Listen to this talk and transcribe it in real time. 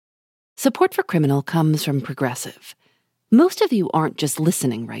Support for Criminal comes from Progressive. Most of you aren't just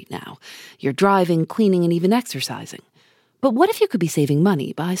listening right now. You're driving, cleaning, and even exercising. But what if you could be saving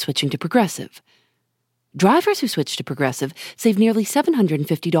money by switching to Progressive? Drivers who switch to Progressive save nearly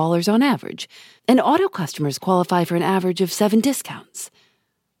 $750 on average, and auto customers qualify for an average of 7 discounts.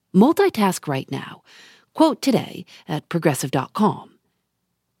 Multitask right now. Quote today at Progressive.com.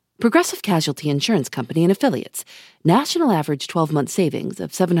 Progressive Casualty Insurance Company and Affiliates. National average 12-month savings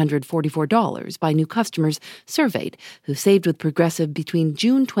of $744 by new customers surveyed who saved with Progressive between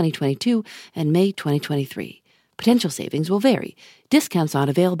June 2022 and May 2023. Potential savings will vary. Discounts not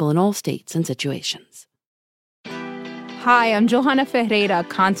available in all states and situations. Hi, I'm Johanna Ferreira,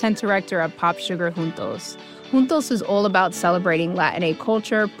 content director at Pop Sugar Juntos. Juntos is all about celebrating Latinx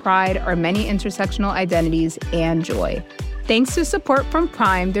culture, pride, our many intersectional identities, and joy. Thanks to support from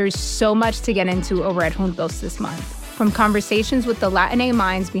Prime, there's so much to get into over at Juntos this month. From conversations with the Latinx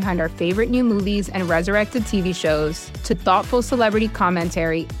minds behind our favorite new movies and resurrected TV shows, to thoughtful celebrity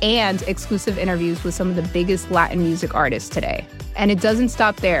commentary and exclusive interviews with some of the biggest Latin music artists today. And it doesn't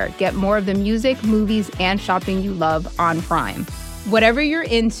stop there. Get more of the music, movies, and shopping you love on Prime. Whatever you're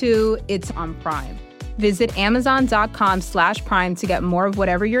into, it's on Prime. Visit Amazon.com/Prime to get more of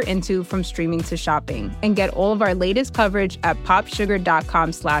whatever you're into, from streaming to shopping. And get all of our latest coverage at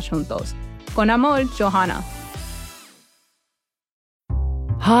popsugar.com/juntos. Con amor, Johanna.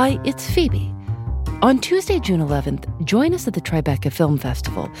 Hi, it's Phoebe. On Tuesday, June 11th, join us at the Tribeca Film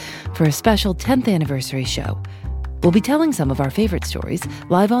Festival for a special 10th anniversary show. We'll be telling some of our favorite stories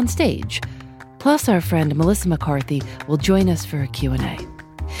live on stage. Plus, our friend Melissa McCarthy will join us for a Q&A.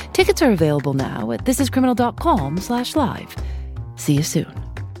 Tickets are available now at thisiscriminal.com/live. See you soon.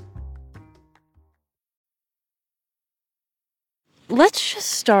 Let's just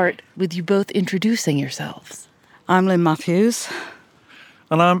start with you both introducing yourselves. I'm Lynn Matthews.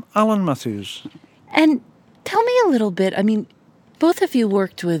 And I'm Alan Matthews. And tell me a little bit, both of you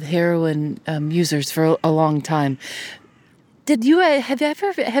worked with heroin users for a long time. Did you, have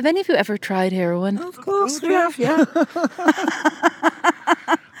any of you ever tried heroin? Of course we have, yeah.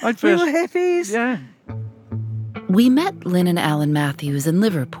 We were hippies. Yeah. We met Lynn and Alan Matthews in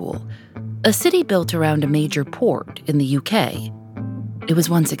Liverpool, a city built around a major port in the UK. It was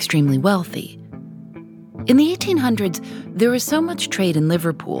once extremely wealthy. In the 1800s, there was so much trade in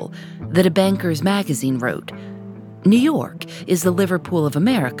Liverpool that a banker's magazine wrote, "New York is the Liverpool of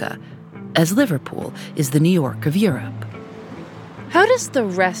America, as Liverpool is the New York of Europe." How does the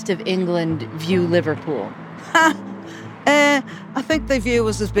rest of England view Liverpool? I think they view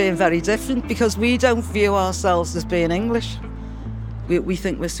us as being very different because we don't view ourselves as being English. We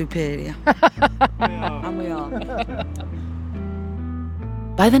think we're superior. And we are.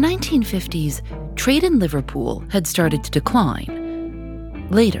 By the 1950s, trade in Liverpool had started to decline.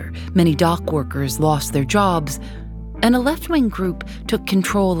 Later, many dock workers lost their jobs, and a left-wing group took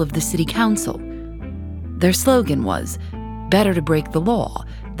control of the city council. Their slogan was, "Better to break the law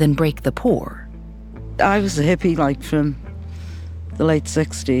than break the poor." I was a hippie, from the late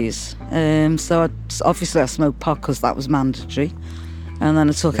 60s. So obviously I smoked pot because that was mandatory. And then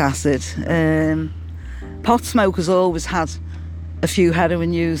I took acid. Pot smokers always had a few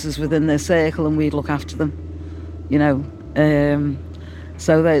heroin users within their circle, and we'd look after them,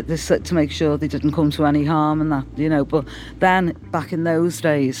 so they said to make sure they didn't come to any harm and that, But then, back in those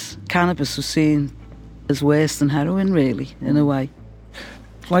days, cannabis was seen as worse than heroin, really, in a way.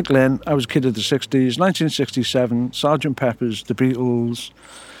 Like Lynn, I was a kid of the 60s, 1967, Sgt. Pepper's, The Beatles,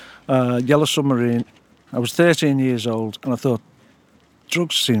 Yellow Submarine. I was 13 years old, and I thought,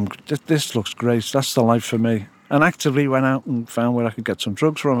 this looks great, that's the life for me. And actively went out and found where I could get some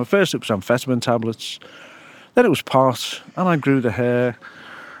drugs from. At first it was amphetamine tablets, then it was pot, and I grew the hair,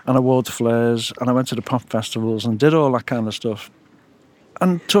 and I wore the flares, and I went to the pop festivals and did all that kind of stuff,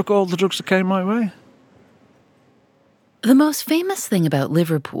 and took all the drugs that came my way. The most famous thing about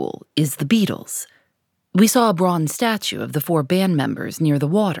Liverpool is the Beatles. We saw a bronze statue of the 4 band members near the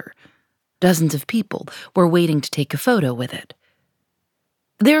water. Dozens of people were waiting to take a photo with it.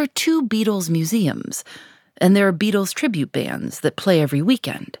 There are 2 Beatles museums, and there are Beatles tribute bands that play every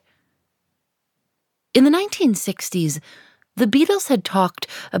weekend. In the 1960s, the Beatles had talked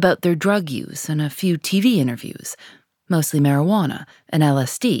about their drug use in a few TV interviews, mostly marijuana and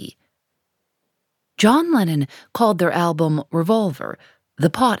LSD. John Lennon called their album Revolver the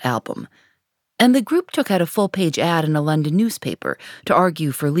pot album, and the group took out a full-page ad in a London newspaper to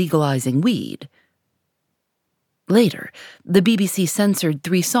argue for legalizing weed. Later, the BBC censored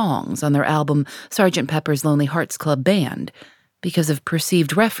 3 songs on their album Sgt. Pepper's Lonely Hearts Club Band because of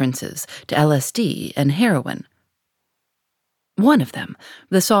perceived references to LSD and heroin. One of them,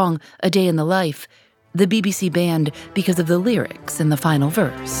 the song A Day in the Life, the BBC banned because of the lyrics in the final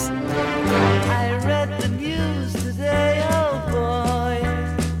verse. I read the news today, oh boy.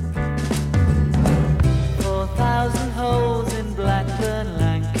 4,000 holes in Blackburn,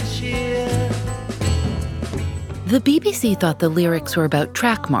 Lancashire. The BBC thought the lyrics were about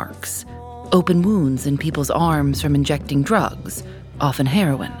track marks, open wounds in people's arms from injecting drugs, often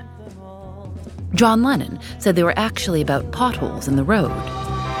heroin. John Lennon said they were actually about potholes in the road.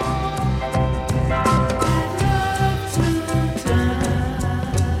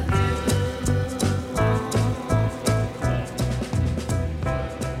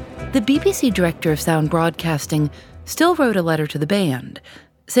 The BBC director of sound broadcasting still wrote a letter to the band,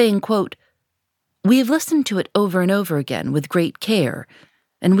 saying, quote, "We have listened to it over and over again with great care,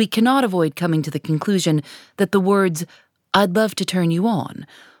 and we cannot avoid coming to the conclusion that the words, 'I'd love to turn you on,'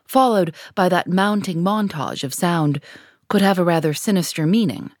 followed by that mounting montage of sound, could have a rather sinister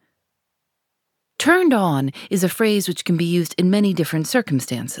meaning. Turned on is a phrase which can be used in many different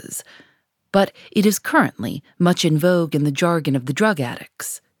circumstances, but it is currently much in vogue in the jargon of the drug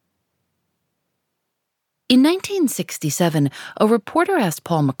addicts." In 1967, a reporter asked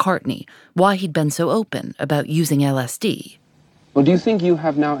Paul McCartney why he'd been so open about using LSD. Well, do you think you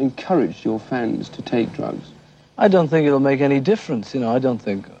have now encouraged your fans to take drugs? I don't think it'll make any difference. I don't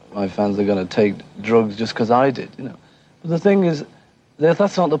think my fans are going to take drugs just because I did, But the thing is,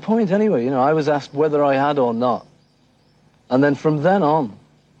 that's not the point anyway. I was asked whether I had or not. And then from then on,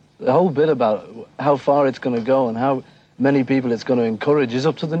 the whole bit about how far it's going to go and how many people it's going to encourage is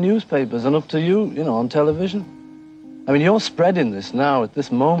up to the newspapers and up to you, on television. I mean, you're spreading this now at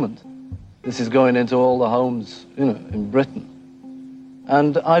this moment. This is going into all the homes, in Britain.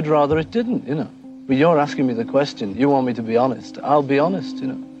 And I'd rather it didn't, But you're asking me the question. You want me to be honest. I'll be honest,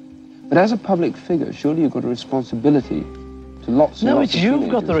 But as a public figure, surely you've got a responsibility to lots and No, lots it's of you've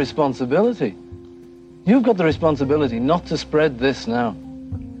teenagers. got the responsibility. You've got the responsibility not to spread this now.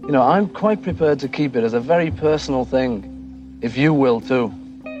 I'm quite prepared to keep it as a very personal thing, if you will too.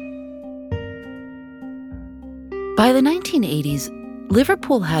 By the 1980s,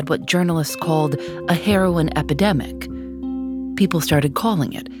 Liverpool had what journalists called a heroin epidemic. People started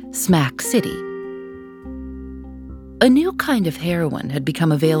calling it Smack City. A new kind of heroin had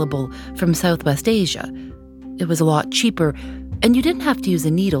become available from Southwest Asia. It was a lot cheaper, and you didn't have to use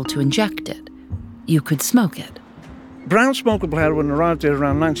a needle to inject it. You could smoke it. Brown smokable heroin arrived here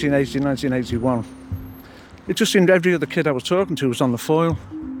around 1980, 1981. It just seemed every other kid I was talking to was on the foil,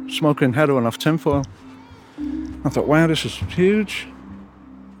 smoking heroin off tinfoil. I thought, wow, this is huge.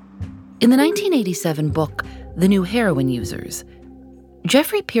 In the 1987 book, The New Heroin Users,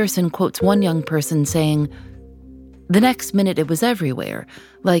 Jeffrey Pearson quotes one young person saying, "The next minute it was everywhere,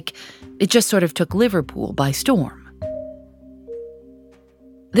 like it just sort of took Liverpool by storm."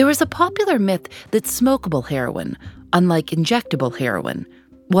 There was a popular myth that smokable heroin, unlike injectable heroin,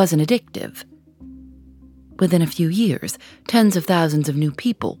 wasn't addictive. Within a few years, tens of thousands of new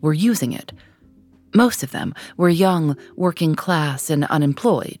people were using it. Most of them were young, working class, and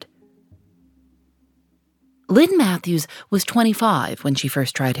unemployed. Lynn Matthews was 25 when she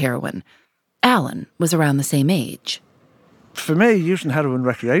first tried heroin. Alan was around the same age. For me, using heroin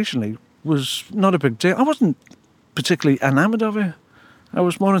recreationally was not a big deal. I wasn't particularly enamoured of it. I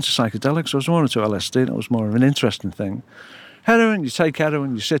was more into psychedelics, I was more into LSD, that was more of an interesting thing. Heroin, you take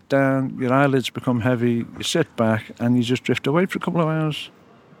heroin, you sit down, your eyelids become heavy, you sit back, and you just drift away for a couple of hours.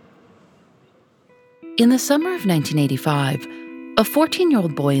 In the summer of 1985, a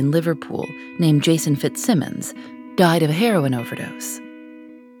 14-year-old boy in Liverpool named Jason Fitzsimmons died of a heroin overdose.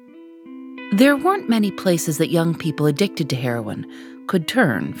 There weren't many places that young people addicted to heroin could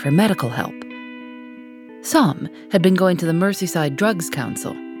turn for medical help. Some had been going to the Merseyside Drugs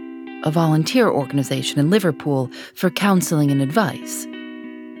Council, a volunteer organization in Liverpool for counselling and advice.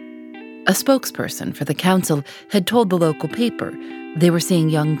 A spokesperson for the council had told the local paper they were seeing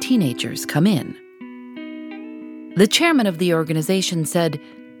young teenagers come in. The chairman of the organization said,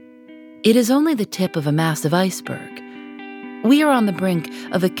 "It is only the tip of a massive iceberg. We are on the brink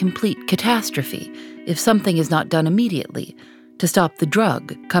of a complete catastrophe if something is not done immediately to stop the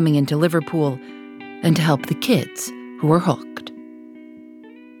drug coming into Liverpool and to help the kids who are hooked."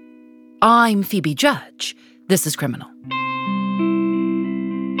 I'm Phoebe Judge. This is Criminal.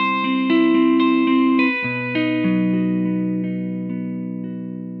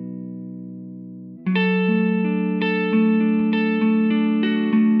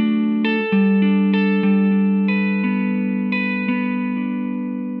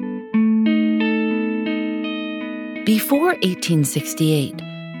 Before 1868,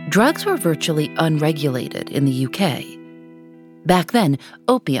 drugs were virtually unregulated in the UK. Back then,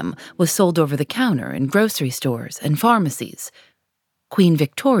 opium was sold over the counter in grocery stores and pharmacies. Queen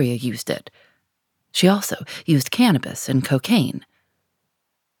Victoria used it. She also used cannabis and cocaine.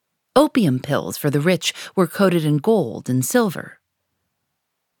 Opium pills for the rich were coated in gold and silver.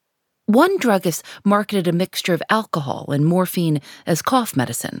 One druggist marketed a mixture of alcohol and morphine as cough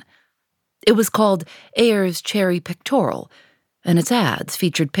medicine. It was called Ayer's Cherry Pictorial, and its ads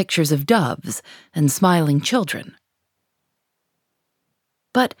featured pictures of doves and smiling children.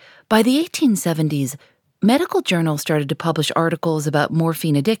 But by the 1870s, medical journals started to publish articles about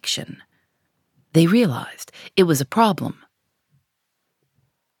morphine addiction. They realized it was a problem.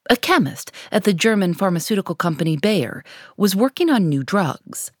 A chemist at the German pharmaceutical company Bayer was working on new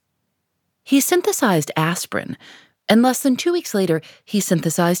drugs. He synthesized aspirin, and less than 2 weeks later, he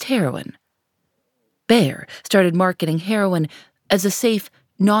synthesized heroin. Bayer started marketing heroin as a safe,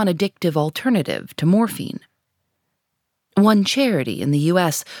 non-addictive alternative to morphine. One charity in the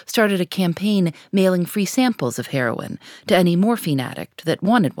U.S. started a campaign mailing free samples of heroin to any morphine addict that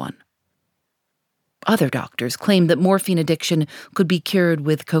wanted one. Other doctors claimed that morphine addiction could be cured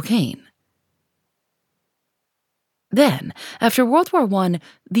with cocaine. Then, after World War I,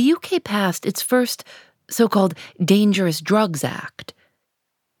 the UK passed its first so-called Dangerous Drugs Act.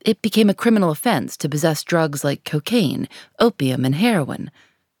 It became a criminal offense to possess drugs like cocaine, opium, and heroin,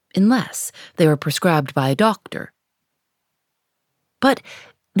 unless they were prescribed by a doctor. But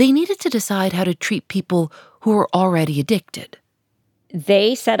they needed to decide how to treat people who were already addicted.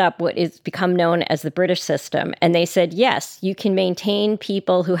 They set up what is become known as the British system, and they said, yes, you can maintain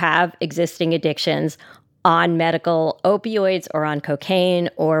people who have existing addictions on medical opioids or on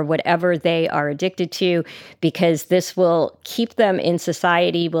cocaine or whatever they are addicted to, because this will keep them in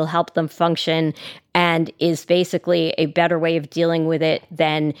society, will help them function, and is basically a better way of dealing with it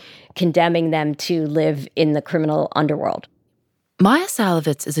than condemning them to live in the criminal underworld. Maya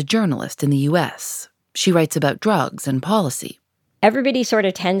Salovitz is a journalist in the U.S. She writes about drugs and policy. Everybody sort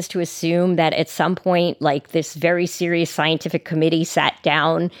of tends to assume that at some point, like this very serious scientific committee sat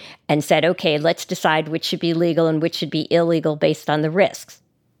down and said, okay, let's decide which should be legal and which should be illegal based on the risks.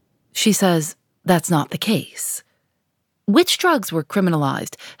 She says that's not the case. Which drugs were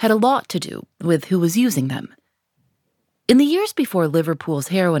criminalized had a lot to do with who was using them. In the years before Liverpool's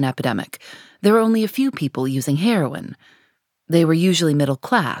heroin epidemic, there were only a few people using heroin. They were usually middle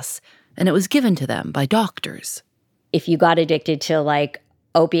class, and it was given to them by doctors. If you got addicted to like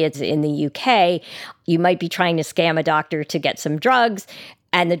opiates in the UK, you might be trying to scam a doctor to get some drugs,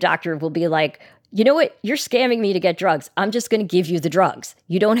 and the doctor will be like, you know what, you're scamming me to get drugs. I'm just going to give you the drugs.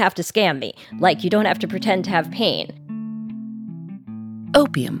 You don't have to scam me. Like, you don't have to pretend to have pain.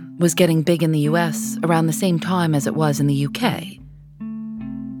 Opium was getting big in the US around the same time as it was in the UK.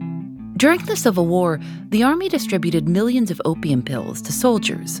 During the Civil War, the army distributed millions of opium pills to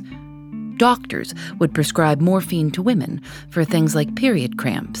soldiers. Doctors would prescribe morphine to women for things like period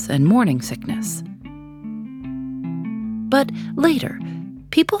cramps and morning sickness. But later,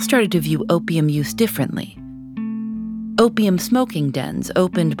 people started to view opium use differently. Opium smoking dens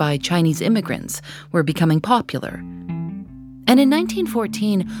opened by Chinese immigrants were becoming popular. And in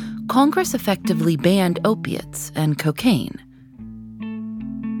 1914, Congress effectively banned opiates and cocaine.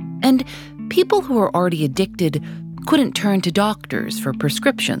 And people who were already addicted couldn't turn to doctors for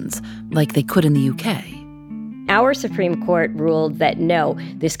prescriptions like they could in the UK. Our Supreme Court ruled that no,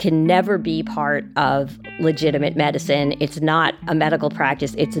 this can never be part of legitimate medicine. It's not a medical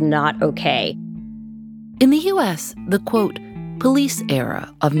practice. It's not okay. In the US, the, quote, police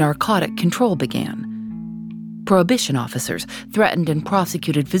era of narcotic control began. Prohibition officers threatened and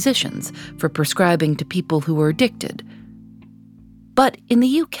prosecuted physicians for prescribing to people who were addicted. But in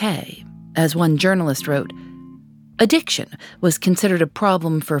the UK, as one journalist wrote, addiction was considered a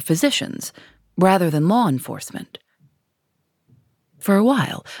problem for physicians rather than law enforcement. For a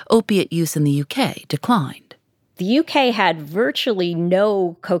while, opiate use in the UK declined. The UK had virtually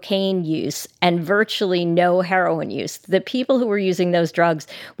no cocaine use and virtually no heroin use. The people who were using those drugs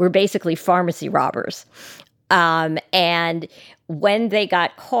were basically pharmacy robbers. And when they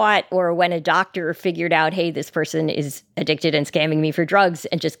got caught, or when a doctor figured out, hey, this person is addicted and scamming me for drugs,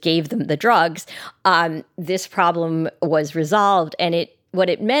 and just gave them the drugs, this problem was resolved. And what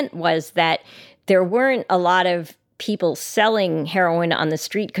it meant was that there weren't a lot of people selling heroin on the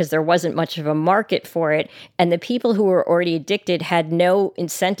street because there wasn't much of a market for it. And the people who were already addicted had no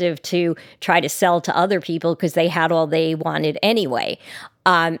incentive to try to sell to other people because they had all they wanted anyway.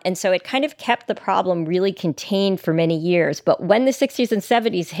 And so it kind of kept the problem really contained for many years. But when the 60s and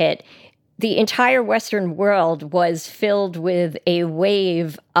 70s hit, the entire Western world was filled with a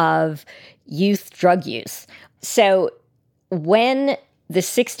wave of youth drug use. So when the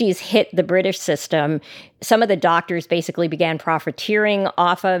 60s hit the British system, some of the doctors basically began profiteering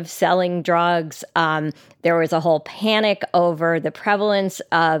off of selling drugs. There was a whole panic over the prevalence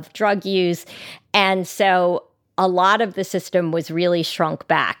of drug use. And so a lot of the system was really shrunk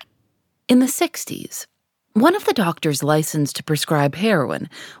back. In the 60s, one of the doctors licensed to prescribe heroin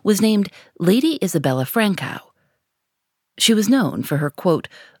was named Lady Isabella Francow. She was known for her, quote,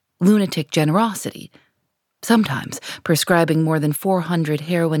 lunatic generosity, sometimes prescribing more than 400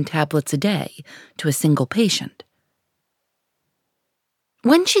 heroin tablets a day to a single patient.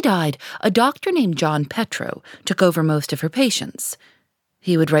 When she died, a doctor named John Petro took over most of her patients.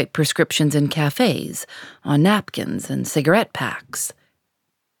 He would write prescriptions in cafes, on napkins and cigarette packs.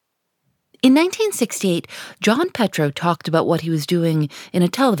 In 1968, John Petro talked about what he was doing in a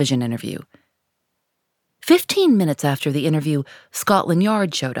television interview. 15 minutes after the interview, Scotland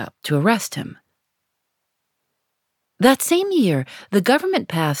Yard showed up to arrest him. That same year, the government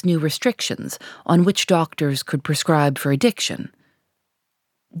passed new restrictions on which doctors could prescribe for addiction.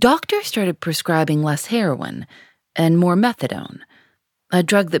 Doctors started prescribing less heroin and more methadone, a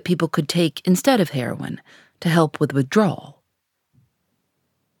drug that people could take instead of heroin to help with withdrawal.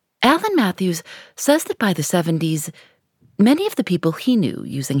 Alan Matthews says that by the 70s, many of the people he knew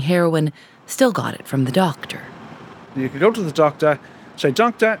using heroin still got it from the doctor. You could go to the doctor, say,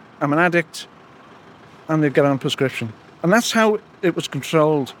 "Doctor, I'm an addict," and they'd get on a prescription. And that's how it was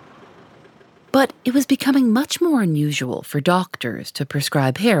controlled. But it was becoming much more unusual for doctors to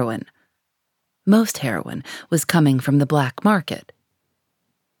prescribe heroin. Most heroin was coming from the black market.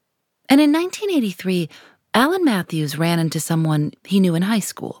 And in 1983, Alan Matthews ran into someone he knew in high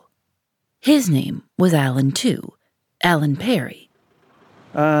school. His name was Alan too, Alan Perry.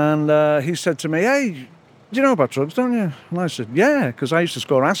 And he said to me, "Hey, you know about drugs, don't you?" And I said, "Yeah, because I used to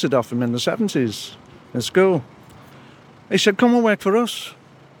score acid off him in the 70s in school." He said, "Come and work for us."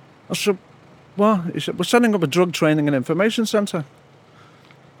 I said, "What?" He said, "We're setting up a drug training and information centre."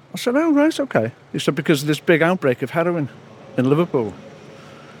 I said, "Oh, right, okay." He said, "Because of this big outbreak of heroin in Liverpool.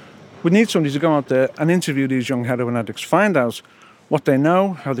 We need somebody to go out there and interview these young heroin addicts, find out what they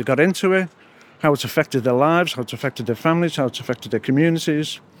know, how they got into it, how it's affected their lives, how it's affected their families, how it's affected their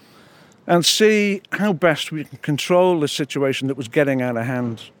communities, and see how best we can control the situation that was getting out of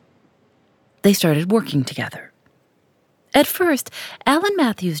hand." They started working together. At first, Alan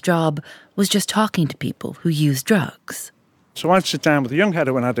Matthews' job was just talking to people who used drugs. So I'd sit down with a young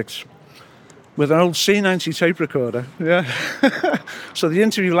heroin addict with an old C90 tape recorder, yeah. So the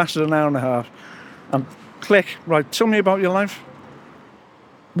interview lasted an hour and a half. And click, right, tell me about your life.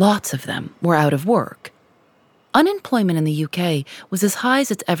 Lots of them were out of work. Unemployment in the UK was as high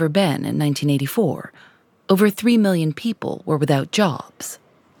as it's ever been in 1984. Over 3 million people were without jobs.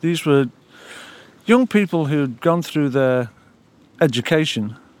 These were young people who'd gone through their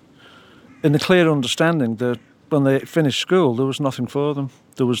education in the clear understanding that when they finished school, there was nothing for them.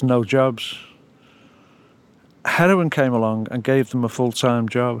 There was no jobs. Heroin came along and gave them a full-time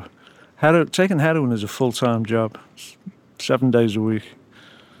job. Taking heroin is a full-time job, 7 days a week.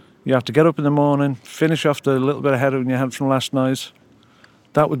 You have to get up in the morning, finish off the little bit of heroin you had from last night.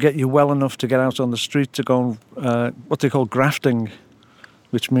 That would get you well enough to get out on the street to go what they call grafting,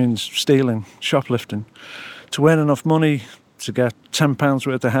 which means stealing, shoplifting, to earn enough money to get £10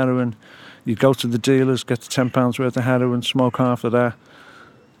 worth of heroin. You'd go to the dealers, get the £10 worth of heroin, smoke half of that,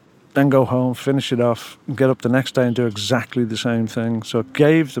 then go home, finish it off, and get up the next day and do exactly the same thing. So it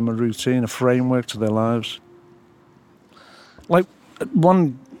gave them a routine, a framework to their lives. Like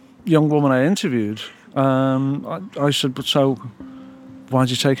one young woman I interviewed, I said, "But so, why do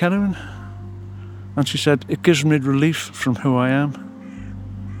you take heroin?" And she said, "It gives me relief from who I am."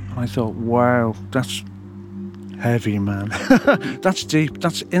 And I thought, wow, that's heavy, man. That's deep,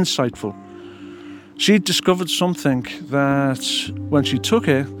 that's insightful. She discovered something that, when she took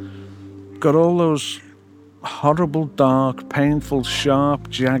it, got all those horrible, dark, painful, sharp,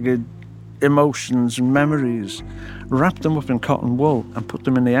 jagged emotions and memories, wrapped them up in cotton wool and put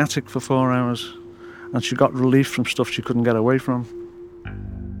them in the attic for 4 hours. And she got relief from stuff she couldn't get away from.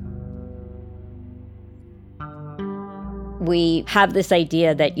 We have this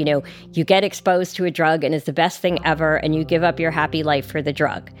idea that, you get exposed to a drug and it's the best thing ever and you give up your happy life for the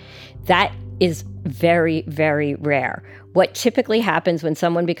drug. That is very, very rare. What typically happens when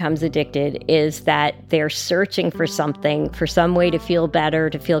someone becomes addicted is that they're searching for something, for some way to feel better,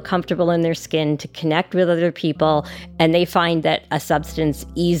 to feel comfortable in their skin, to connect with other people, and they find that a substance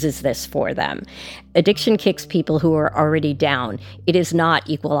eases this for them. Addiction kicks people who are already down. It is not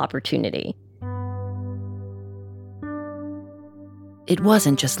equal opportunity. It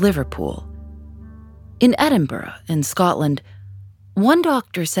wasn't just Liverpool. In Edinburgh, in Scotland, one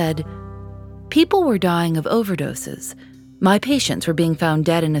doctor said, "People were dying of overdoses. My patients were being found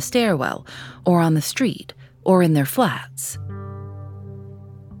dead in a stairwell, or on the street, or in their flats."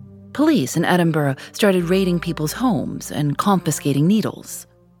 Police in Edinburgh started raiding people's homes and confiscating needles.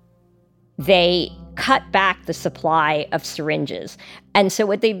 They cut back the supply of syringes. And so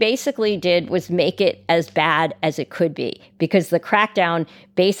what they basically did was make it as bad as it could be, because the crackdown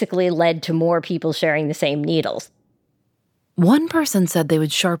basically led to more people sharing the same needles. One person said they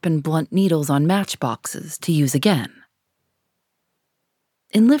would sharpen blunt needles on matchboxes to use again.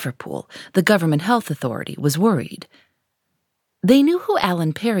 In Liverpool, the government health authority was worried. They knew who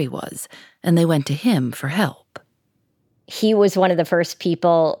Alan Perry was, and they went to him for help. He was one of the first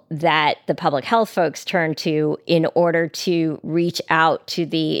people that the public health folks turned to in order to reach out to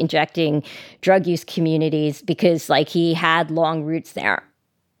the injecting drug use communities because, he had long roots there.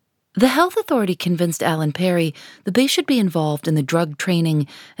 The health authority convinced Alan Perry that they should be involved in the Drug Training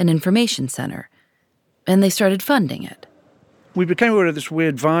and Information Center, and they started funding it. We became aware of this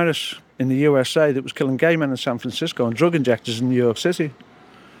weird virus in the USA that was killing gay men in San Francisco and drug injectors in New York City.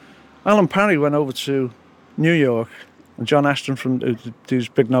 Alan Perry went over to New York, and John Ashton from these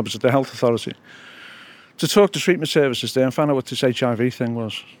big knobs at the health authority, to talk to treatment services there and find out what this HIV thing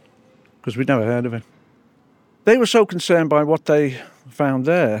was, because we'd never heard of it. They were so concerned by what they found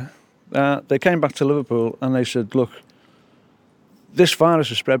there, they came back to Liverpool and they said, look, this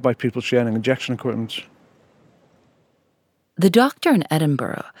virus is spread by people sharing injection equipment. The doctor in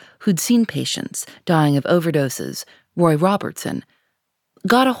Edinburgh, who'd seen patients dying of overdoses, Roy Robertson,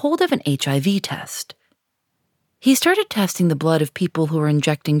 got a hold of an HIV test. He started testing the blood of people who were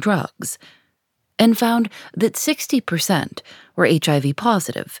injecting drugs and found that 60% were HIV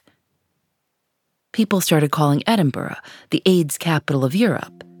positive. People started calling Edinburgh the AIDS capital of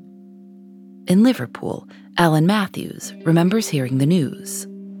Europe. In Liverpool, Alan Matthews remembers hearing the news.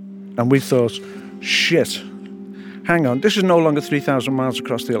 And we thought, shit, hang on, this is no longer 3,000 miles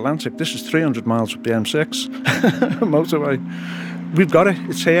across the Atlantic. This is 300 miles with the M6 motorway. We've got it.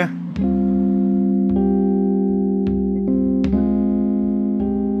 It's here.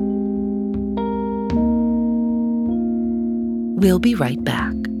 We'll be right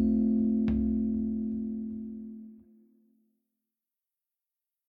back.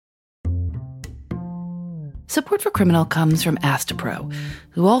 Support for Criminal comes from Astapro,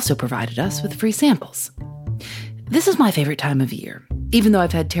 who also provided us with free samples. This is my favorite time of year, even though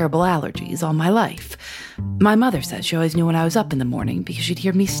I've had terrible allergies all my life. My mother says she always knew when I was up in the morning because she'd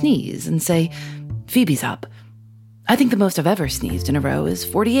hear me sneeze and say, "Phoebe's up." I think the most I've ever sneezed in a row is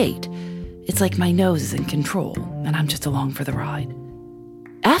 48. It's like my nose is in control, and I'm just along for the ride.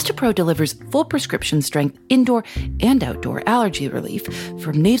 Astapro delivers full prescription strength indoor and outdoor allergy relief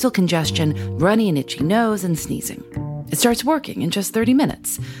from nasal congestion, runny and itchy nose, and sneezing. It starts working in just 30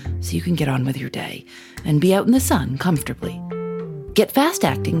 minutes, so you can get on with your day and be out in the sun comfortably. Get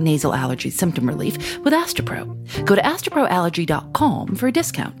fast-acting nasal allergy symptom relief with Astapro. Go to astaproallergy.com for a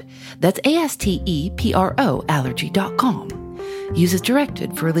discount. That's ASTEPRO allergy.com. Use as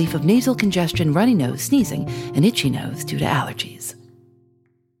directed for relief of nasal congestion, runny nose, sneezing, and itchy nose due to allergies.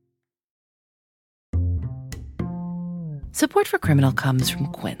 Support for Criminal comes from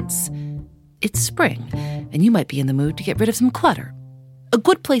Quince. It's spring, and you might be in the mood to get rid of some clutter. A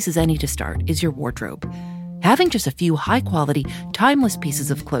good place as any to start is your wardrobe. Having just a few high-quality, timeless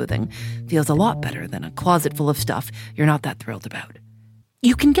pieces of clothing feels a lot better than a closet full of stuff you're not that thrilled about.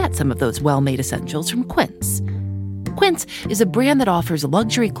 You can get some of those well-made essentials from Quince. Quince is a brand that offers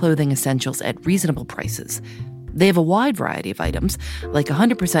luxury clothing essentials at reasonable prices. They have a wide variety of items, like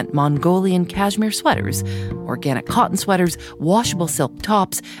 100% Mongolian cashmere sweaters, organic cotton sweaters, washable silk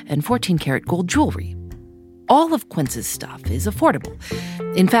tops, and 14-karat gold jewelry. All of Quince's stuff is affordable.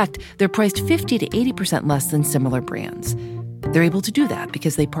 In fact, they're priced 50 to 80% less than similar brands. They're able to do that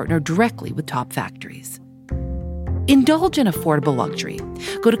because they partner directly with top factories. Indulge in affordable luxury.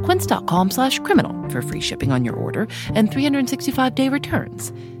 Go to quince.com/criminal for free shipping on your order and 365-day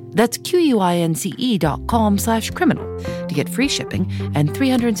returns. That's QUINCE.com/criminal to get free shipping and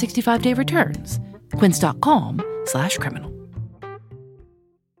 365-day returns. Quince.com/criminal.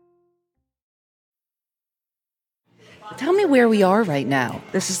 Tell me where we are right now.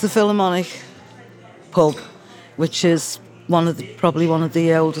 This is the Philharmonic pub, which is probably one of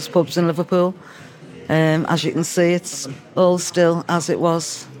the oldest pubs in Liverpool. As you can see, it's all still as it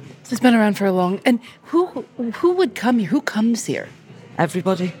was. It's been around for a long... And who would come here? Who comes here?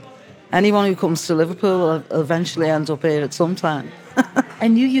 Everybody. Anyone who comes to Liverpool will eventually end up here at some time.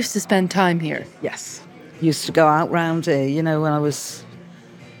 And you used to spend time here? Yes. Used to go out round here, when I was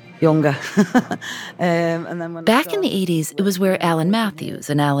younger. And then when Back in the 80s, it was where Alan Matthews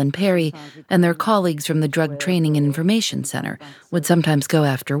and Alan Perry and their colleagues from the Drug Training and Information Center would sometimes go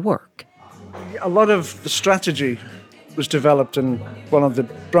after work. A lot of the strategy was developed in one of the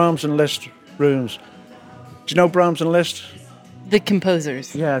Brahms and Liszt rooms. Do you know Brahms and Liszt? The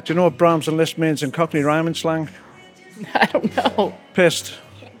composers. Yeah. Do you know what Brahms and Liszt means in Cockney rhyming slang? I don't know. Pissed.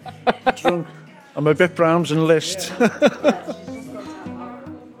 Drunk. I'm a bit Brahms and Liszt.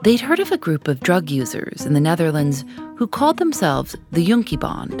 They'd heard of a group of drug users in the Netherlands who called themselves the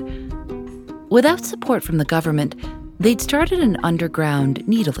Junkiebond. Without support from the government, they'd started an underground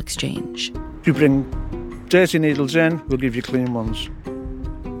needle exchange. If you bring dirty needles in, we'll give you clean ones.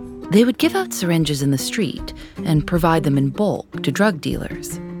 They would give out syringes in the street and provide them in bulk to drug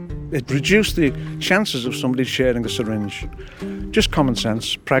dealers. It reduced the chances of somebody sharing a syringe. Just common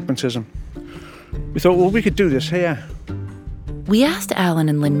sense, pragmatism. We thought, well, we could do this here. We asked Alan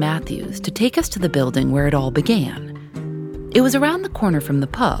and Lynn Matthews to take us to the building where it all began. It was around the corner from the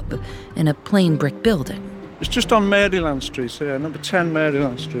pub, in a plain brick building. It's just on Maryland Street here, number 10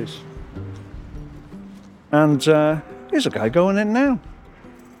 Maryland Street. And here's a guy going in now.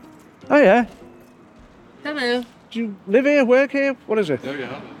 Oh, yeah. Hello. Do you live here, work here? What is it? Oh,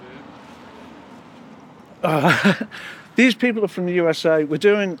 yeah, I live here. These people are from the USA. We're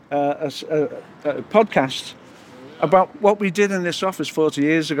doing a podcast about what we did in this office 40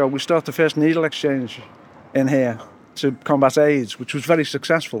 years ago. We started the first needle exchange in here to combat AIDS, which was very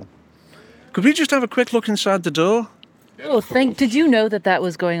successful. Could we just have a quick look inside the door? Oh, did you know that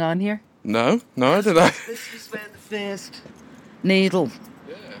was going on here? No, I didn't. This is where the first needle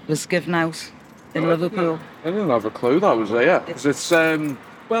was given out in Liverpool. I didn't have a clue that was there. 'Cause it's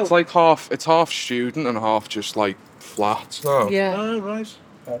it's like half student and half just like flat. Oh. Yeah. Oh, right.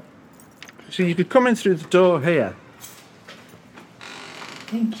 So you could come in through the door here.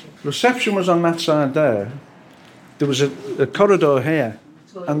 Reception was on that side there. There was a corridor here,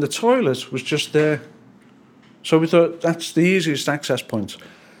 and the toilet was just there. So we thought that's the easiest access point.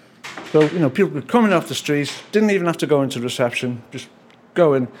 So, people were coming off the street, didn't even have to go into reception, just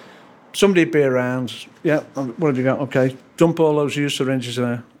go in. Somebody'd be around. Yeah, what have you got? Okay, dump all those used syringes in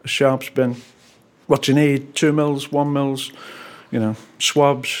a sharps bin. What do you need? 2 mils, 1 mils,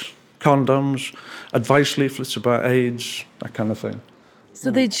 swabs, condoms, advice leaflets about AIDS, that kind of thing.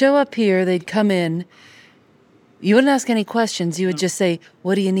 So they'd show up here, they'd come in. You wouldn't ask any questions. You would just say,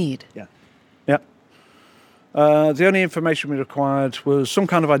 what do you need? Yeah. The only information we required was some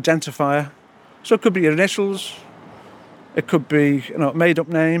kind of identifier. So it could be your initials. It could be, a made-up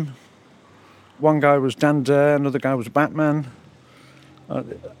name. One guy was Dan Dare, another guy was Batman.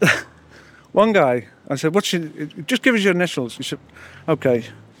 One guy, I said, just give us your initials. He said, okay,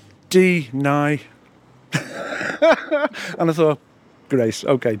 D, Nye. And I thought, Grace,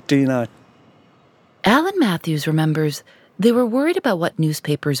 okay, D, Nye. Alan Matthews remembers they were worried about what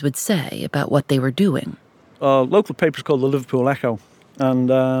newspapers would say about what they were doing. Local paper's called the Liverpool Echo.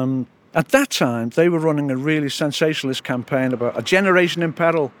 And at that time, they were running a really sensationalist campaign about a generation in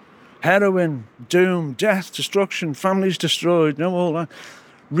peril, heroin, doom, death, destruction, families destroyed, all that.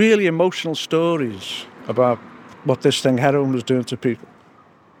 Really emotional stories about what this thing, heroin, was doing to people.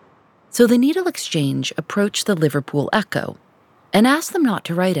 So the Needle Exchange approached the Liverpool Echo and asked them not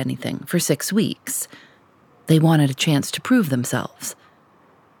to write anything for 6 weeks. They wanted a chance to prove themselves.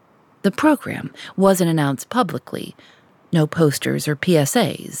 The program wasn't announced publicly. No posters or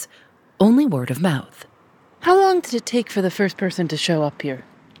PSAs, only word of mouth. How long did it take for the first person to show up here?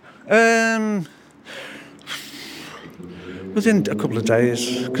 Within a couple of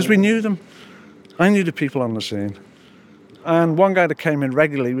days, because we knew them. I knew the people on the scene. And one guy that came in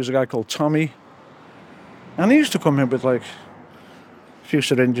regularly was a guy called Tommy. And he used to come in with, a few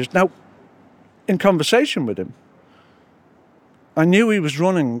syringes. Now, in conversation with him, I knew he was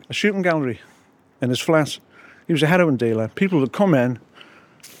running a shooting gallery in his flat. He was a heroin dealer. People would come in,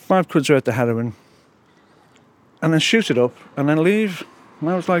 5 quid's worth of heroin, and then shoot it up, and then leave. And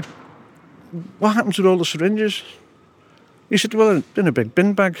I was like, what happens with all the syringes? He said, well, in a big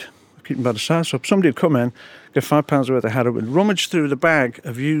bin bag, keep them by the side. So somebody would come in, get £5 worth of heroin, rummage through the bag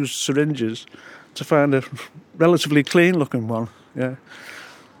of used syringes to find a relatively clean-looking one. Yeah.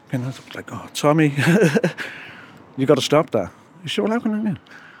 And I was like, oh, Tommy, you got to stop that. He said, well, how can I do?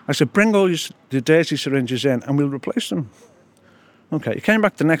 I said, bring all the dirty syringes in and we'll replace them. Okay, he came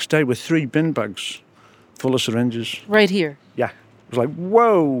back the next day with 3 bin bags full of syringes. Right here? Yeah. It was like,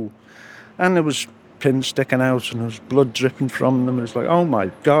 whoa. And there was pins sticking out and there was blood dripping from them. It was like, oh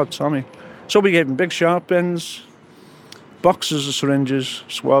my God, Tommy. So we gave him big sharp bins, boxes of syringes,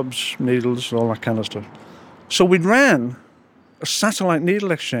 swabs, needles, all that kind of stuff. So we ran a satellite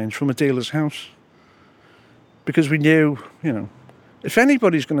needle exchange from a dealer's house. Because we knew, if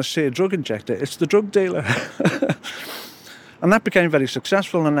anybody's going to see a drug injector, it's the drug dealer. And that became very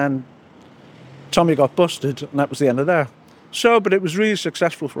successful, and then Tommy got busted, and that was the end of that. But it was really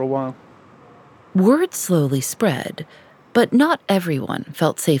successful for a while. Word slowly spread, but not everyone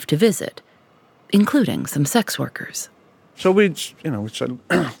felt safe to visit, including some sex workers. So we'd said,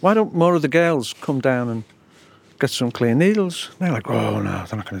 why don't more of the girls come down and get some clean needles? And they're like, oh, no,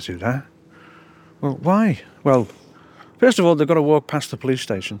 they're not going to do that. Well, why? Well, first of all, they've got to walk past the police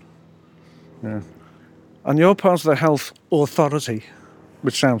station. Yeah. And you're part of the health authority,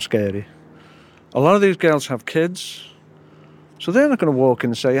 which sounds scary. A lot of these girls have kids, so they're not going to walk in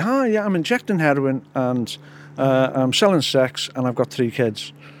and say, hi, yeah, I'm injecting heroin and I'm selling sex and I've got 3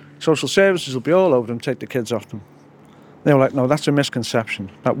 kids. Social services will be all over them, take the kids off them. They were like, no, that's a misconception.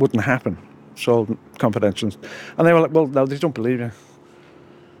 That wouldn't happen. It's all confidential. And they were like, well, no, they don't believe you.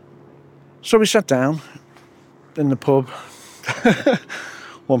 So we sat down in the pub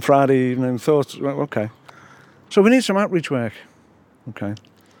one Friday evening and thought, well, okay. So we need some outreach work. Okay.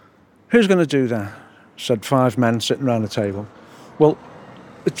 Who's going to do that? Said 5 men sitting around the table. Well,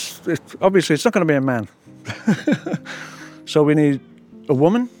 it's obviously it's not going to be a man. So we need a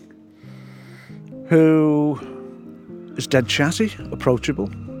woman who is dead chatty, approachable,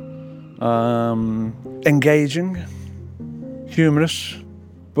 engaging, humorous,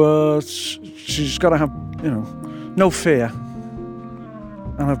 but she's got to have, no fear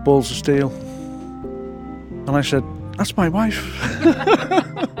and have balls of steel. And I said, that's my wife.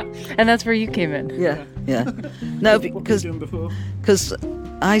 And that's where you came in. Yeah. No, because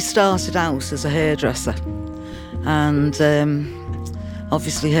I started out as a hairdresser, and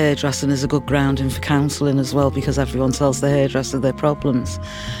obviously hairdressing is a good grounding for counselling as well, because everyone tells the hairdresser their problems.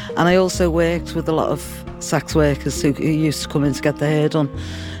 And I also worked with a lot of sex workers who used to come in to get their hair done.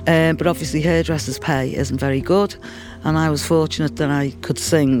 But obviously hairdressers' pay isn't very good, and I was fortunate that I could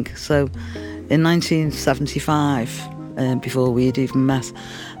sing. So in 1975, before we'd even met,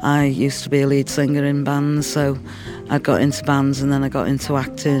 I used to be a lead singer in bands, so I got into bands and then I got into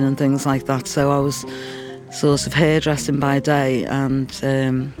acting and things like that. So I was sort of hairdressing by day and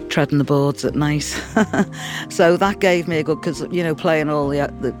treading the boards at night. So that gave me a good, because playing all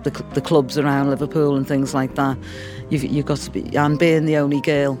the clubs around Liverpool and things like that, you've got to be, and being the only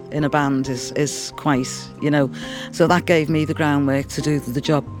girl in a band is quite, so that gave me the groundwork to do the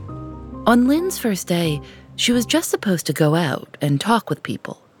job. On Lynn's first day, she was just supposed to go out and talk with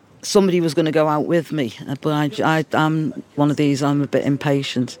people. Somebody was going to go out with me, but I'm one of these, I'm a bit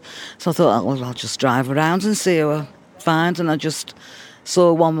impatient. So I thought, well, I'll just drive around and see who I find. And I just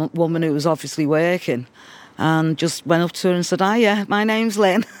saw one woman who was obviously working and just went up to her and said, hi, yeah, my name's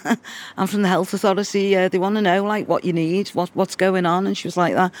Lynn. I'm from the health authority. They want to know, what you need, what's going on. And she was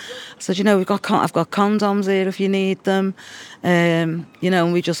like that. I said, I've got condoms here if you need them. And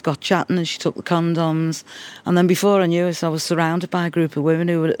we just got chatting and she took the condoms. And then before I knew it, I was surrounded by a group of women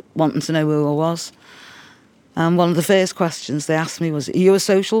who were wanting to know who I was. And one of the first questions they asked me was, are you a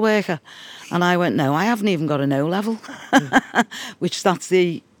social worker? And I went, no, I haven't even got an O level, which that's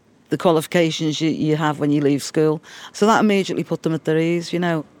the qualifications you have when you leave school. So that immediately put them at their ease,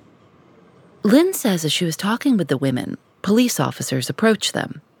 Lynn says as she was talking with the women, police officers approached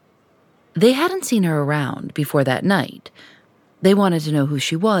them. They hadn't seen her around before that night. They wanted to know who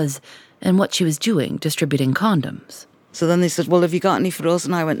she was and what she was doing distributing condoms. So then they said, well, have you got any for us?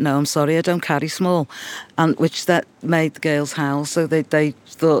 And I went, no, I'm sorry, I don't carry small. And which that made the girls howl. So they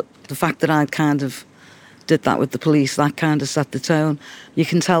thought the fact that I'd kind of did that with the police, that kind of set the tone. You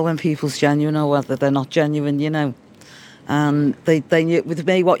can tell when people's genuine or whether they're not genuine, And they knew, with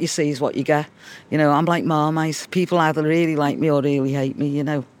me, what you see is what you get. I'm like Marmite. People either really like me or really hate me,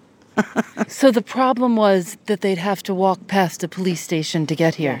 So the problem was that they'd have to walk past a police station to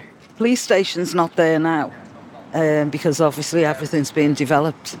get here. Police station's not there now, because obviously everything's been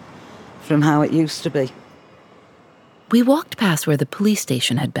developed from how it used to be. We walked past where the police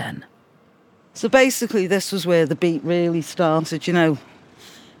station had been. So basically this was where the beat really started, The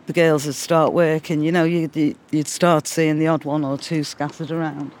girls would start working, you'd start seeing the odd one or two scattered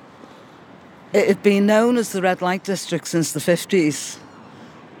around. It had been known as the red light district since the 50s.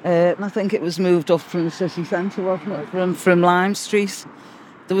 And I think it was moved up from the city centre, wasn't it? From Lime Street.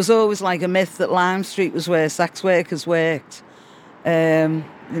 There was always a myth that Lime Street was where sex workers worked. Because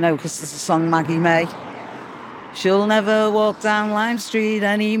there's a song, Maggie May. She'll never walk down Lime Street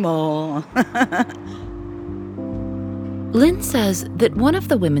anymore. Lynn says that one of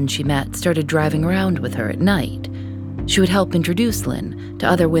the women she met started driving around with her at night. She would help introduce Lynn to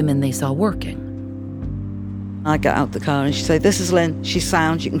other women they saw working. I'd get out the car and she'd say, this is Lynn, she's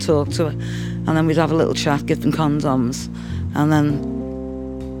sound, you can talk to her. And then we'd have a little chat, give them condoms, and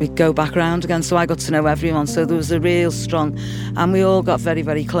then we'd go back round again. So I got to know everyone. So there was a real strong, and we all got very,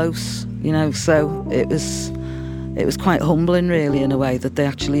 very close, you know. So it was quite humbling, really, in a way, that they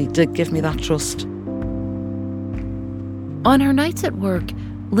actually did give me that trust. On her nights at work,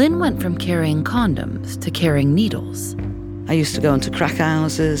 Lynn went from carrying condoms to carrying needles. I used to go into crack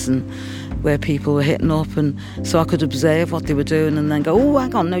houses and where people were hitting up, and so I could observe what they were doing and then go, oh,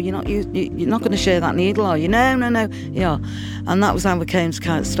 hang on, no, you're not going to share that needle, are you? No. Yeah. And that was how we came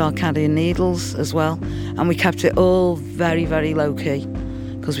to start carrying needles as well. And we kept it all very, very low-key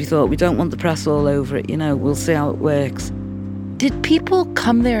because we thought we don't want the press all over it, you know, we'll see how it works. Did people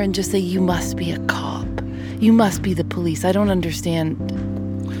come there and just say, you must be a cop? You must be the police? I don't understand.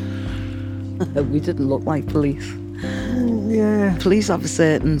 We didn't look like police. Yeah. Police have a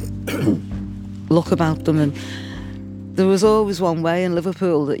certain look about them, and there was always one way in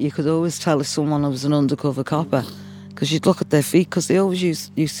Liverpool that you could always tell if someone was an undercover copper, because you'd look at their feet, because they always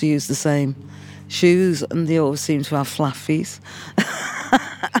used to use the same shoes, and they always seemed to have flat feet.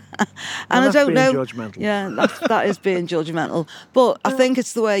 And I don't know. Judgmental. Yeah, that is being judgmental. But I think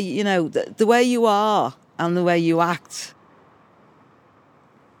it's the way, you know, the way you are and the way you act.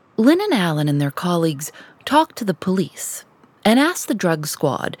 Lynn and Alan and their colleagues talked to the police and asked the drug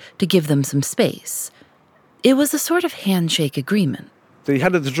squad to give them some space. It was a sort of handshake agreement. The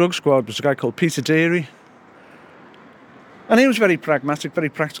head of the drug squad was a guy called Peter Deary. And he was very pragmatic, very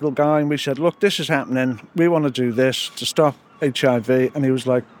practical guy. And we said, look, this is happening. We want to do this to stop HIV. And he was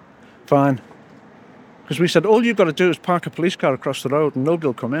like, fine. Because we said, all you've got to do is park a police car across the road and nobody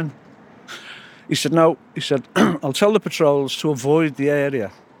will come in. He said, no. He said, I'll tell the patrols to avoid the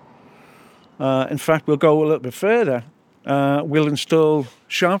area. In fact, we'll go a little bit further. We'll install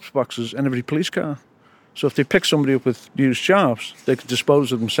sharps boxes in every police car. So if they pick somebody up with used sharps, they can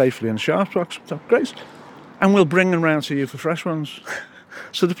dispose of them safely in a sharps box. So, great. And we'll bring them round to you for fresh ones.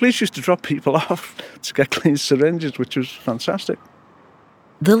 So the police used to drop people off to get clean syringes, which was fantastic.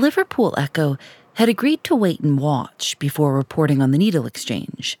 The Liverpool Echo had agreed to wait and watch before reporting on the needle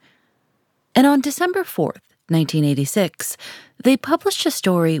exchange. And on December 4th, 1986, they published a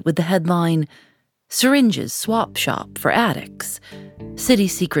story with the headline, Syringes Swap Shop for Addicts,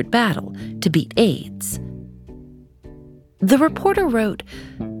 City's Secret Battle to Beat AIDS. The reporter wrote,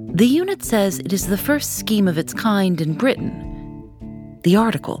 the unit says it is the first scheme of its kind in Britain. The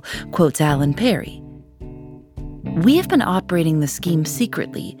article quotes Alan Perry. We have been operating the scheme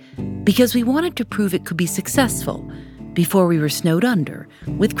secretly because we wanted to prove it could be successful before we were snowed under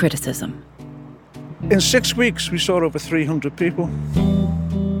with criticism. In 6 weeks, we saw over 300 people.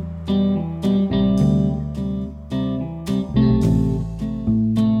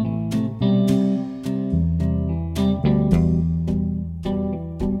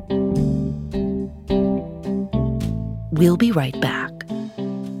 We'll be right back.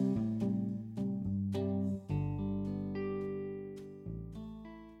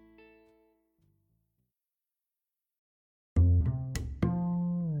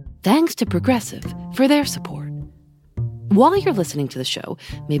 Thanks to Progressive for their support. While you're listening to the show,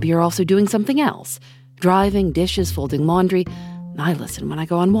 maybe you're also doing something else. Driving, dishes, folding laundry. I listen when I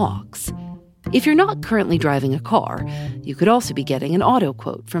go on walks. If you're not currently driving a car, you could also be getting an auto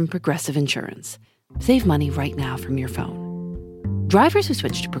quote from Progressive Insurance. Save money right now from your phone. Drivers who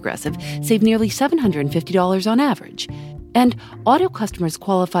switch to Progressive save nearly $750 on average. And auto customers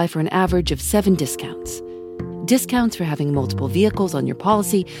qualify for an average of 7 discounts. Discounts for having multiple vehicles on your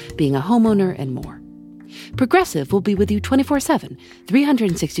policy, being a homeowner, and more. Progressive will be with you 24/7,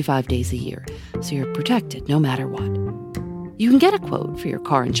 365 days a year, so you're protected no matter what. You can get a quote for your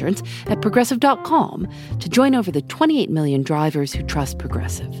car insurance at Progressive.com to join over the 28 million drivers who trust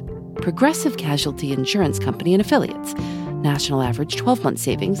Progressive. Progressive Casualty Insurance Company and Affiliates. National average 12-month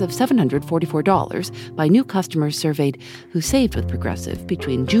savings of $744 by new customers surveyed who saved with Progressive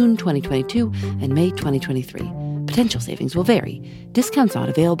between June 2022 and May 2023. Potential savings will vary. Discounts not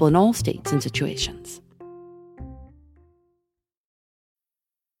available in all states and situations.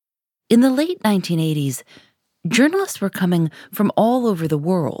 In the late 1980s, journalists were coming from all over the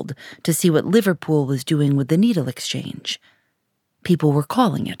world to see what Liverpool was doing with the needle exchange. People were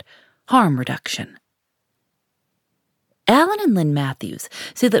calling it harm reduction. Alan and Lynn Matthews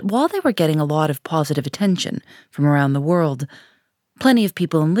say that while they were getting a lot of positive attention from around the world, plenty of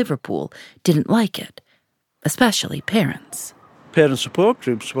people in Liverpool didn't like it, especially parents. Parent support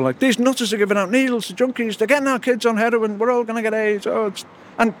groups were like, these nutters are giving out needles to junkies, they're getting our kids on heroin, we're all going to get AIDS.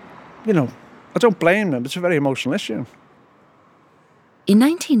 And, you know, I don't blame them, it's a very emotional issue. In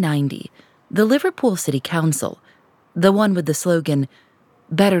 1990, the Liverpool City Council, the one with the slogan,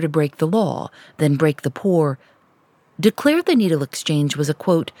 "Better to break the law than break the poor," declared the needle exchange was a,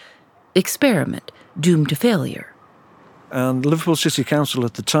 quote, "experiment doomed to failure." And the Liverpool City Council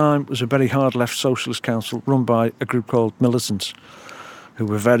at the time was a very hard left socialist council run by a group called militants, who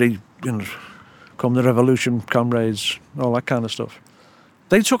were very, come the revolution, comrades, all that kind of stuff.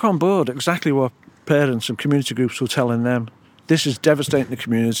 They took on board exactly what parents and community groups were telling them. This is devastating the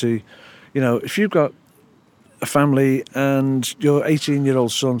community. If you've got a family and your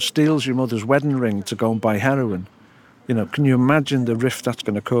 18-year-old son steals your mother's wedding ring to go and buy heroin, can you imagine the rift that's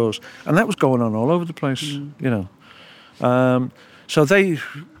going to cause? And that was going on all over the place, So they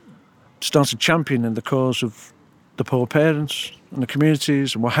started championing the cause of the poor parents and the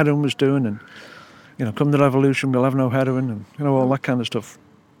communities and what heroin was doing. And, come the revolution, we'll have no heroin and, all that kind of stuff.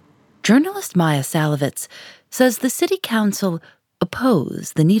 Journalist Maya Salovitz says the city council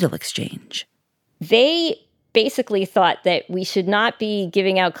opposed the needle exchange. They basically thought that we should not be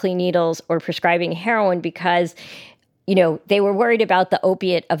giving out clean needles or prescribing heroin because, they were worried about the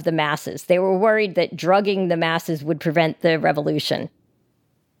opiate of the masses. They were worried that drugging the masses would prevent the revolution.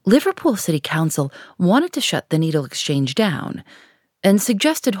 Liverpool City Council wanted to shut the needle exchange down and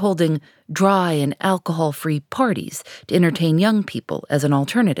suggested holding dry and alcohol-free parties to entertain young people as an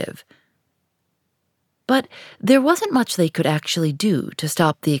alternative. But there wasn't much they could actually do to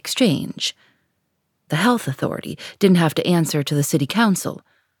stop the exchange. The health authority didn't have to answer to the city council.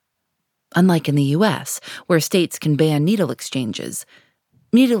 Unlike in the U.S., where states can ban needle exchanges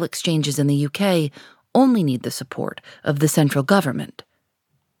in the UK only need the support of the central government.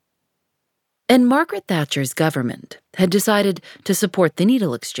 And Margaret Thatcher's government had decided to support the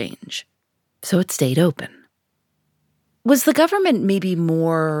needle exchange, so it stayed open. Was the government maybe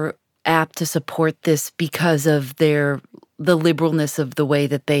more apt to support this because of the liberalness of the way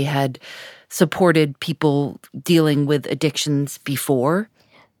that they had supported people dealing with addictions before?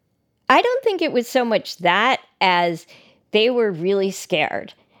 I don't think it was so much that as they were really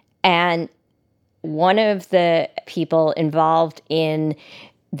scared. And one of the people involved in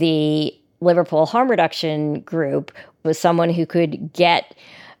the Liverpool harm reduction group was someone who could get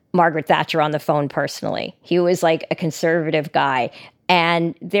Margaret Thatcher on the phone personally. He was like a conservative guy.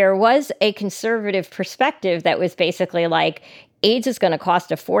 And there was a conservative perspective that was basically like, AIDS is going to cost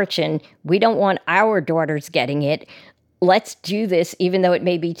a fortune. We don't want our daughters getting it. Let's do this, even though it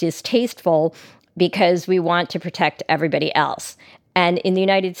may be distasteful, because we want to protect everybody else. And in the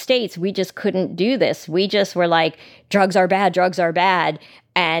United States, we just couldn't do this. We just were like, drugs are bad, drugs are bad.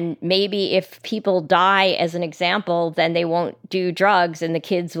 And maybe if people die, as an example, then they won't do drugs and the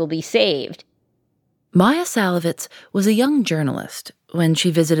kids will be saved. Maya Salovitz was a young journalist when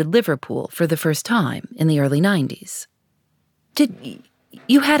she visited Liverpool for the first time in the early 90s. Did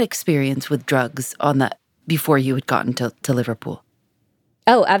you had experience with drugs on that before you had gotten to Liverpool?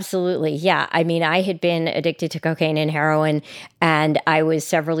 Oh, absolutely. Yeah. I mean, I had been addicted to cocaine and heroin, and I was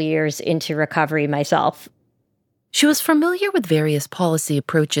several years into recovery myself. She was familiar with various policy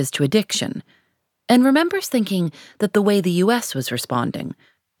approaches to addiction and remembers thinking that the way the U.S. was responding,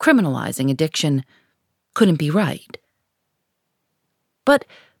 criminalizing addiction, couldn't be right. But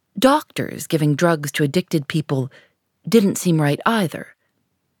doctors giving drugs to addicted people didn't seem right either.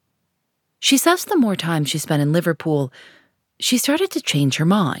 She says the more time she spent in Liverpool, she started to change her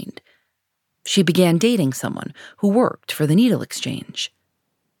mind. She began dating someone who worked for the needle exchange.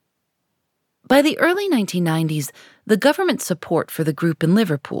 By the early 1990s, the government support for the group in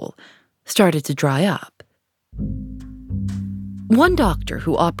Liverpool started to dry up. One doctor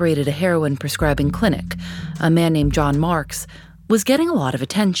who operated a heroin prescribing clinic, a man named John Marks, was getting a lot of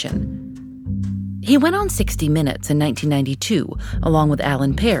attention. He went on 60 Minutes in 1992, along with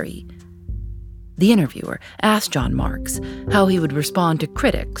Alan Perry. The interviewer asked John Marks how he would respond to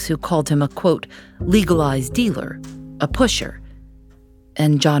critics who called him a, quote, legalized dealer, a pusher.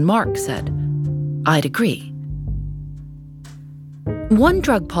 And John Marks said, "I'd agree." One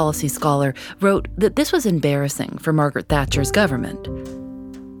drug policy scholar wrote that this was embarrassing for Margaret Thatcher's government,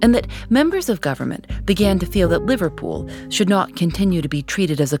 and that members of government began to feel that Liverpool should not continue to be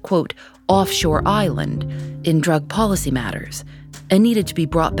treated as a, quote, offshore island in drug policy matters, and needed to be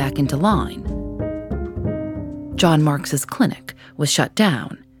brought back into line. John Marks's clinic was shut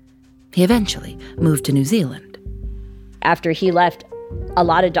down. He eventually moved to New Zealand. After he left, a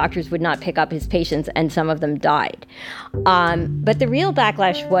lot of doctors would not pick up his patients, and some of them died. But the real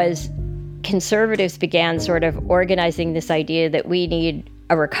backlash was conservatives began sort of organizing this idea that we need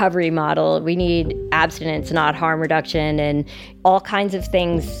a recovery model, we need abstinence, not harm reduction, and all kinds of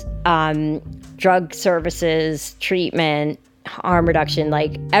things, drug services, treatment, harm reduction,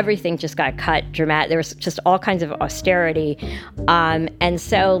 like everything just got cut dramatic. There was just all kinds of austerity. And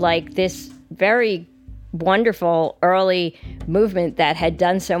so like this very wonderful early movement that had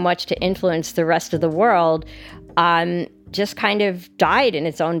done so much to influence the rest of the world just kind of died in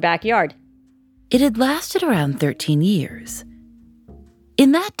its own backyard. It had lasted around 13 years.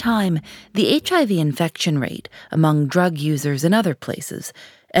 In that time, the HIV infection rate among drug users in other places,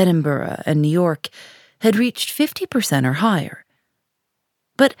 Edinburgh and New York, had reached 50% or higher.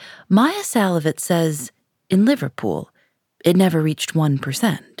 But Maya Salovitz says, in Liverpool, it never reached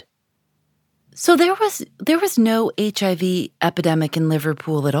 1%. So there was no HIV epidemic in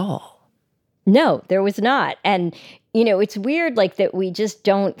Liverpool at all? No, there was not. And, you know, it's weird, like, that we just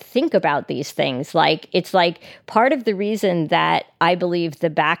don't think about these things. Like, it's like part of the reason that I believe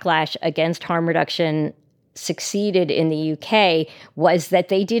the backlash against harm reduction succeeded in the UK was that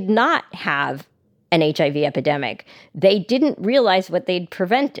they did not have an HIV epidemic. They didn't realize what they'd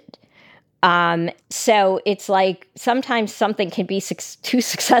prevented. So it's like sometimes something can be too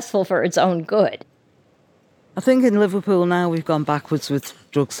successful for its own good. I think in Liverpool now we've gone backwards with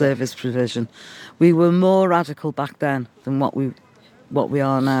drug service provision. We were more radical back then than what we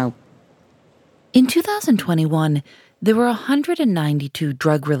are now. In 2021, there were 192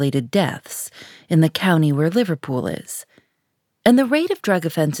 drug-related deaths in the county where Liverpool is. And the rate of drug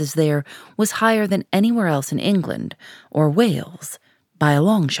offenses there was higher than anywhere else in England or Wales by a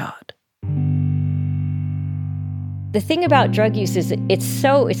long shot. The thing about drug use is it's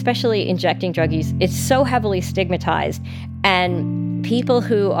so, especially injecting drug use, it's so heavily stigmatized. And people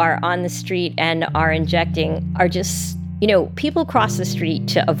who are on the street and are injecting are just, you know, people cross the street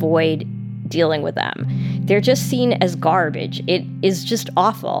to avoid dealing with them. They're just seen as garbage. It is just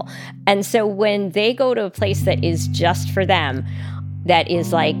awful. And so when they go to a place that is just for them, that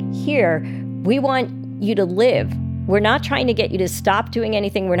is like, here, we want you to live. We're not trying to get you to stop doing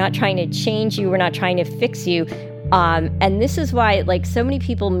anything. We're not trying to change you. We're not trying to fix you. And this is why, like, so many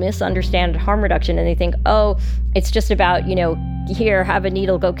people misunderstand harm reduction and they think, oh, it's just about, you know, here, have a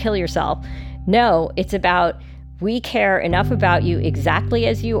needle, go kill yourself. No, it's about, we care enough about you exactly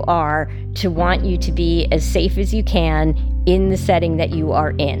as you are to want you to be as safe as you can in the setting that you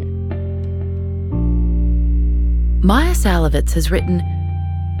are in. Maya Salovitz has written,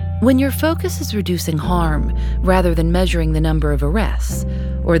 when your focus is reducing harm rather than measuring the number of arrests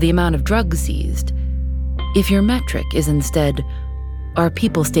or the amount of drugs seized, if your metric is instead, are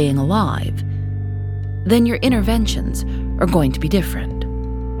people staying alive, then your interventions are going to be different.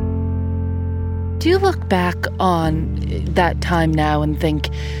 Do you look back on that time now and think,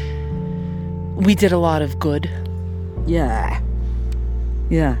 we did a lot of good? Yeah.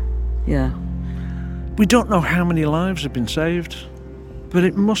 We don't know how many lives have been saved, but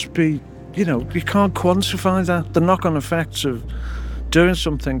it must be, you know, you can't quantify that. The knock-on effects of doing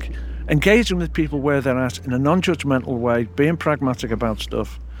something, engaging with people where they're at in a non-judgmental way, being pragmatic about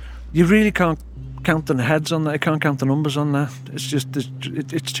stuff. You really can't count the heads on that. You can't count the numbers on that. It's just,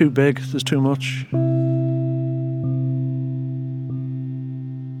 it's too big. There's too much.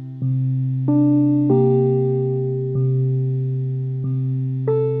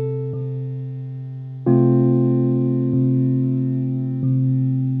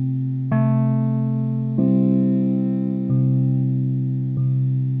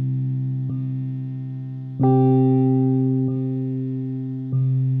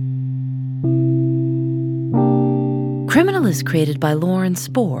 Criminal is created by Lauren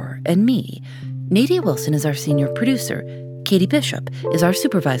Spohr and me. Nadia Wilson is our senior producer. Katie Bishop is our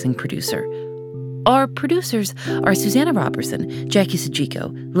supervising producer. Our producers are Susanna Robertson, Jackie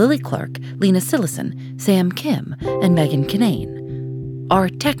Sajiko, Lily Clark, Lena Sillison, Sam Kim, and Megan Kinane. Our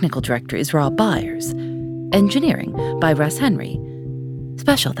technical director is Rob Byers. Engineering by Russ Henry.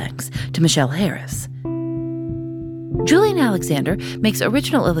 Special thanks to Michelle Harris. Julian Alexander makes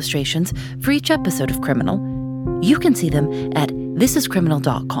original illustrations for each episode of Criminal. You can see them at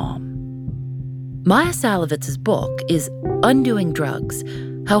thisiscriminal.com. Maya Salovitz's book is Undoing Drugs,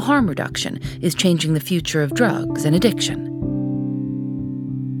 How Harm Reduction is Changing the Future of Drugs and Addiction.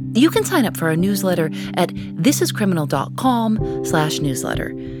 You can sign up for our newsletter at thisiscriminal.com/newsletter.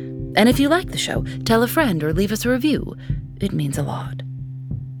 And if you like the show, tell a friend or leave us a review. It means a lot.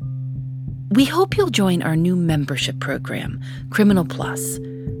 We hope you'll join our new membership program, Criminal Plus.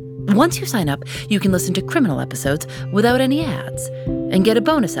 Once you sign up, you can listen to Criminal episodes without any ads and get a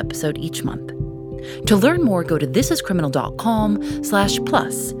bonus episode each month. To learn more, go to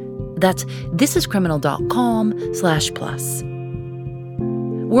thisiscriminal.com/plus. That's thisiscriminal.com/plus.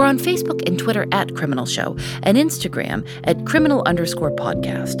 We're on Facebook and Twitter at Criminal Show and Instagram at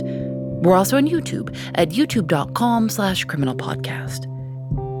Criminal_podcast. We're also on YouTube at youtube.com/criminalpodcast.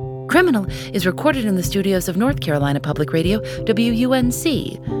 Criminal is recorded in the studios of North Carolina Public Radio,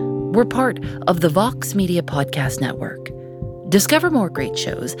 WUNC. We're part of the Vox Media Podcast Network. Discover more great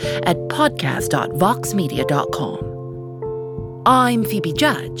shows at podcast.voxmedia.com. I'm Phoebe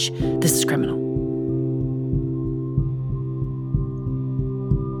Judge. This is Criminal.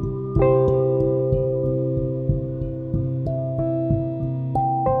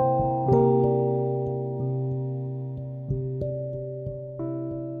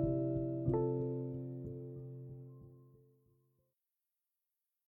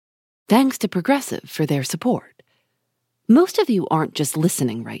 Thanks to Progressive for their support. Most of you aren't just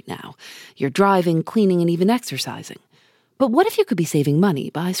listening right now. You're driving, cleaning, and even exercising. But what if you could be saving money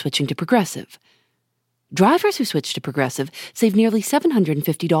by switching to Progressive? Drivers who switch to Progressive save nearly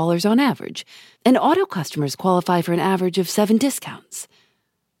 $750 on average, and auto customers qualify for an average of 7 discounts.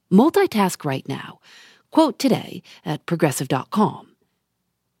 Multitask right now. Quote today at Progressive.com.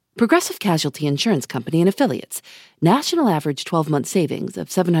 Progressive Casualty Insurance Company and Affiliates. National average 12-month savings of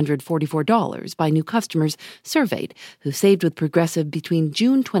 $744 by new customers surveyed who saved with Progressive between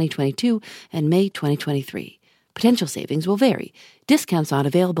June 2022 and May 2023. Potential savings will vary. Discounts not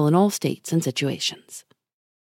available in all states and situations.